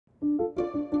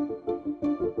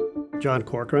John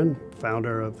Corcoran,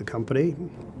 founder of the company.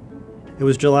 It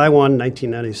was July 1,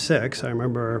 1996. I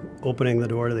remember opening the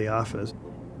door to the office,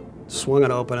 swung it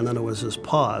open, and then there was this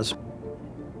pause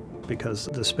because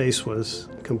the space was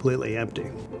completely empty.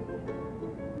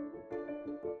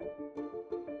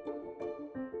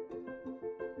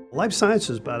 Life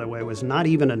sciences, by the way, was not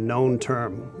even a known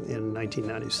term in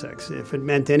 1996. If it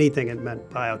meant anything, it meant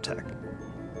biotech.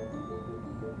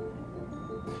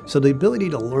 So the ability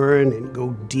to learn and go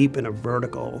deep in a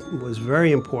vertical was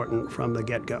very important from the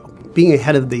get-go. Being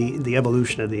ahead of the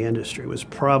evolution of the industry was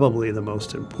probably the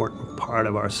most important part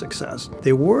of our success.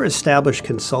 There were established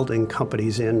consulting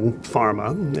companies in pharma,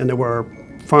 and there were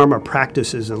pharma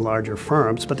practices in larger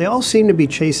firms, but they all seemed to be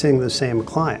chasing the same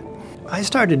client. I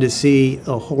started to see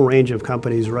a whole range of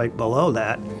companies right below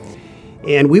that,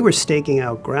 and we were staking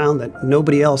out ground that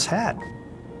nobody else had.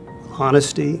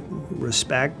 Honesty,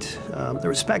 respect. The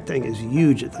respect thing is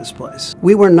huge at this place.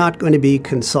 We were not going to be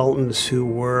consultants who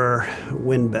were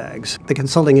windbags. The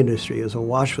consulting industry is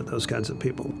awash with those kinds of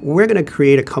people. We're going to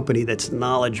create a company that's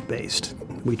knowledge-based.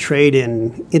 We trade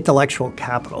in intellectual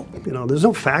capital. There's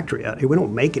no factory out here. We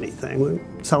don't make anything.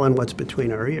 We're selling what's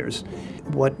between our ears.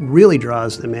 What really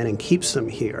draws them in and keeps them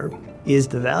here is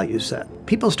the value set.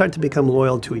 People start to become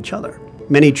loyal to each other.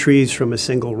 Many trees from a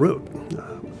single root.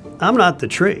 I'm not the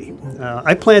tree.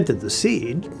 I planted the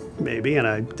seed, maybe, and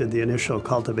I did the initial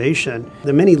cultivation.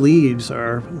 The many leaves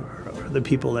are the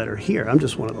people that are here. I'm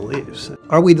just one of the leaves.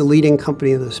 Are we the leading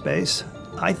company in the space?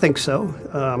 I think so.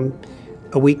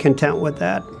 Are we content with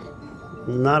that?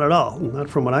 Not at all, not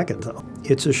from what I can tell.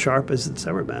 It's as sharp as it's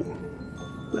ever been.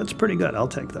 That's pretty good, I'll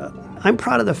take that. I'm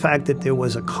proud of the fact that there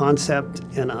was a concept,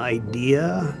 an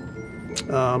idea,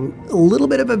 a little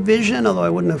bit of a vision, although I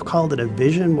wouldn't have called it a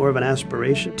vision, more of an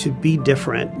aspiration to be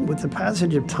different. With the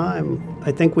passage of time,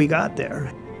 I think we got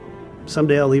there.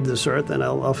 Someday I'll leave this earth and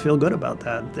I'll feel good about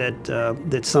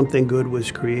that something good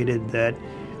was created that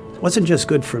wasn't just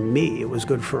good for me, it was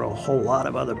good for a whole lot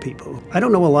of other people. I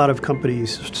don't know a lot of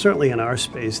companies, certainly in our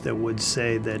space, that would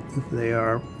say that they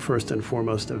are first and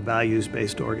foremost a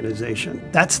values-based organization.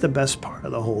 That's the best part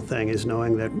of the whole thing, is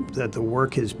knowing that the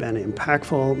work has been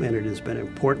impactful and it has been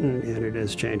important and it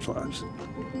has changed lives.